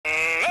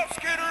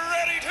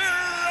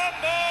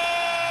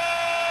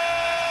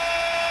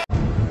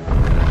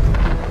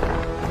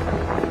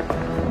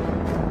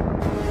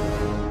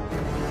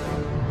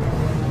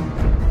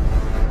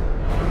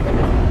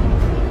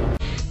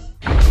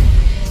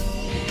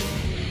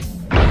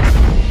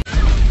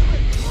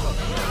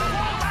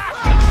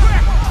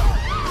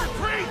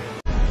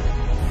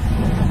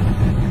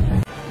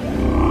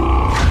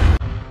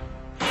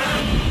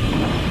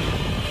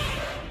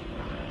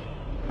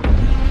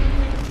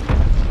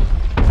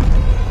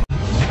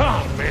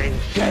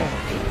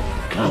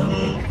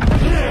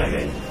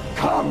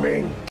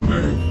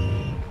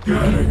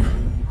Getting.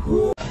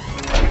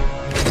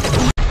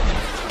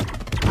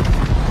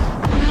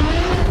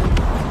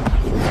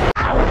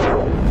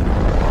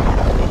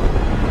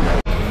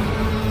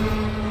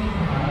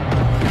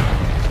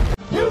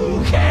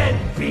 You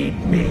can't beat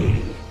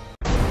me.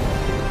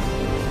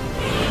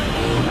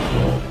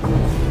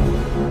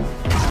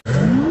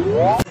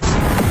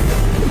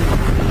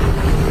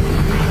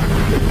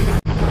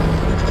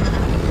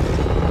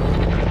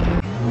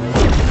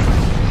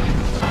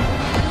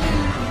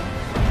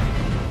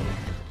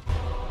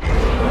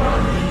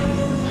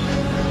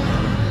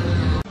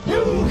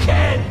 You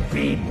can't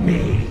beat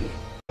me.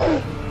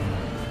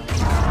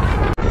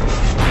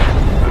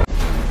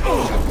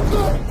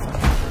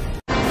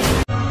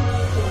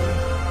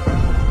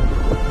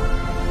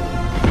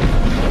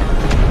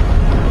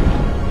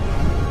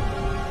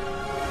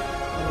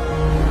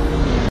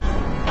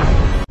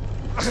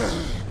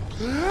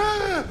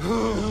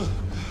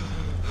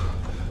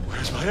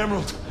 Where's my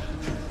emerald?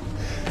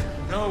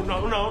 No,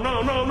 no, no,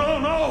 no, no, no,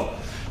 no!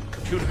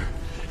 Computer,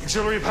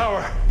 auxiliary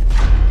power.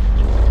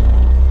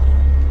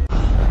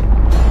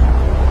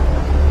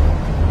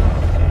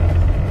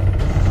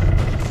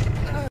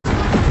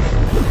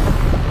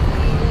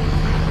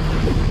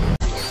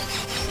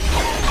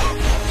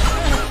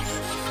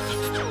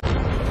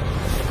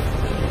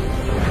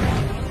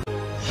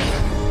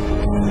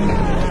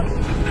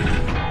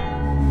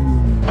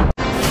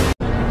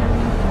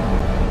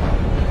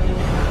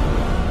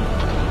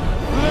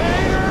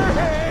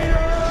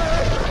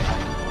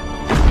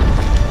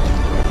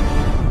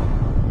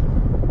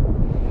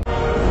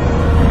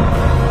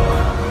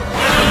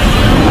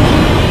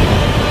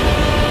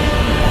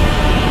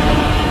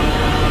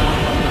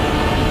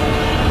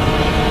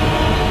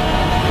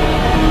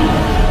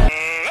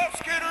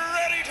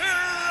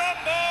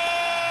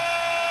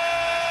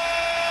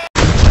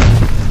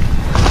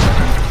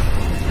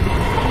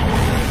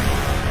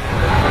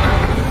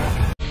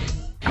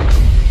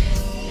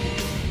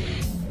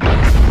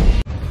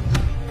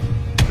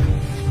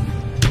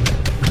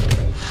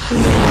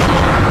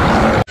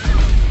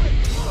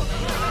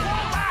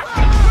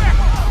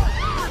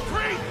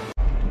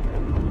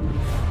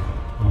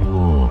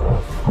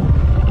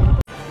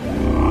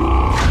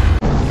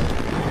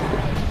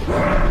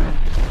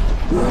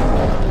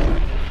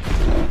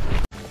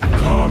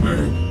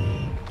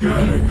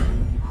 Getting.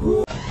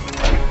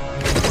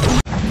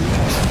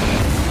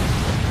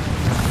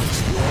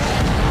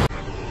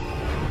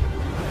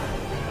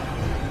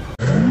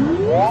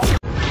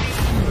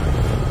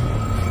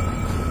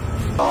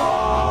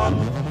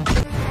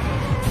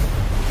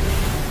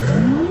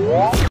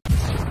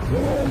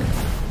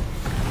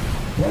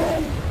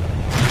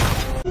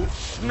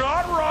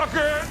 Snot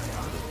rocket!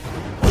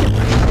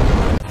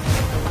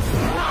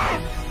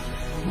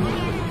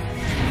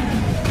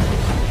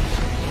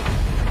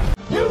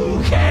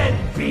 You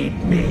can't beat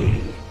me.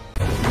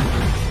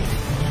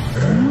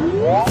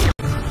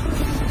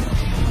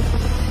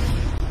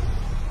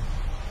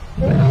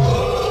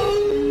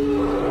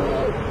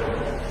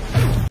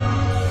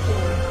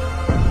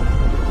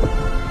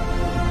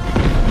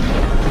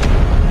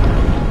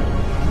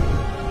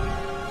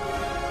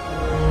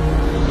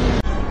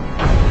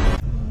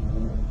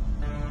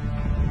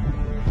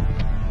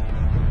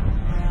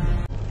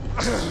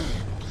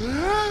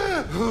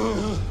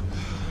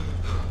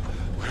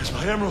 Where's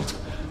my emerald?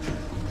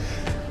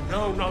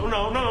 No, no,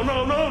 no, no,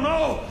 no, no,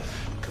 no!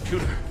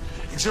 Computer,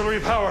 auxiliary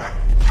power.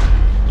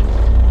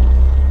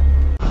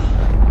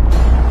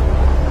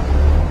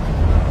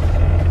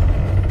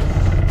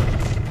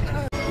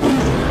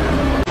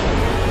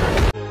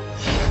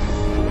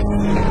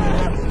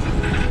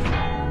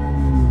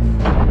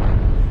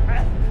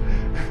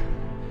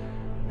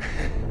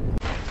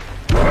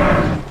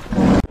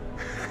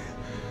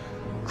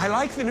 I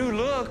like the new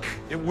look.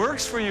 It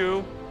works for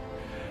you.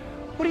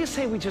 What do you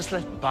say we just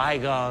let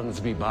bygones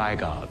be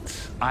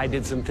bygones? I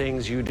did some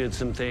things, you did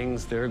some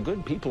things. There are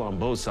good people on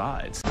both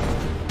sides.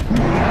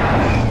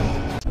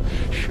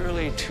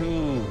 Surely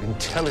two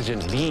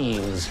intelligent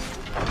beings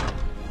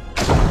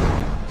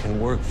can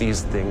work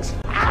these things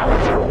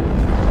out.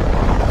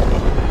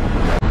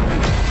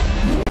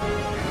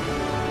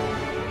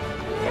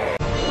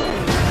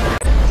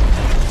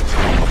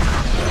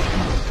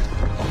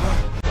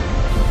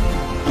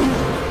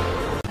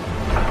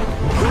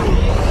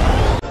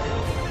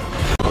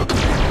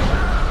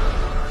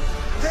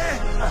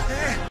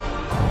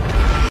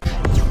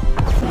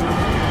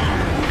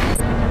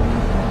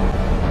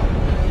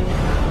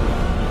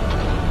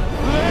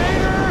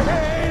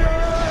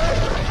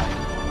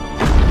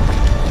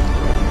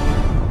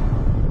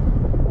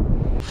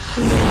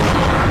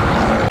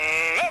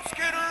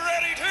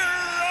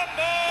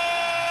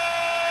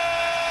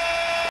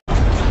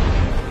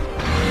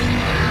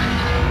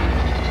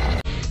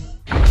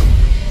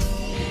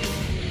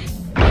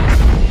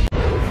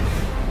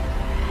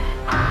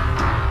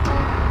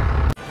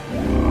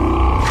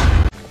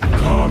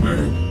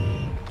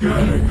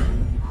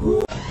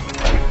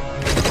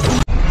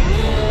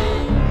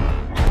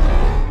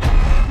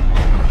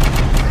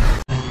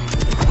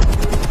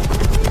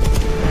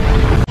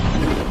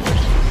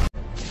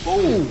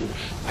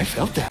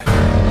 felt that.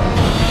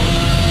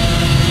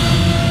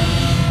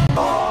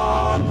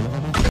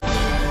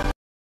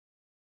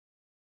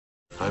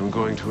 I'm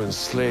going to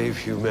enslave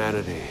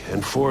humanity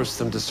and force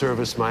them to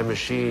service my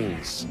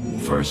machines.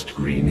 First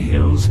Green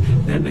Hills,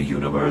 then the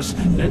universe,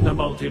 then the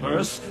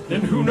multiverse,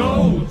 then who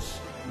knows?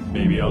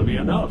 Maybe I'll be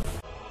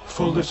enough.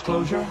 Full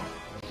disclosure?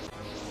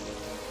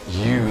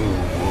 You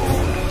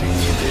won't be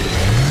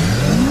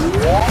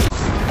there.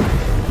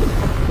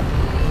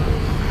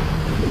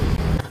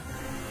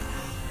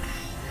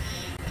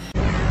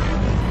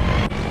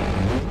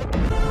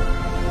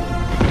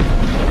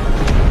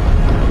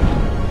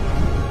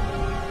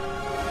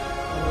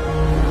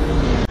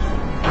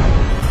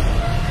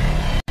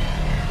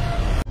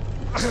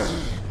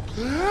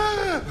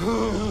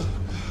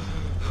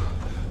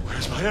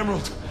 Where's my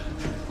emerald?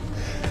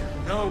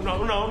 No,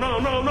 no, no, no,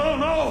 no, no,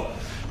 no!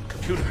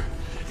 Computer,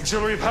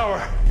 auxiliary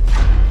power.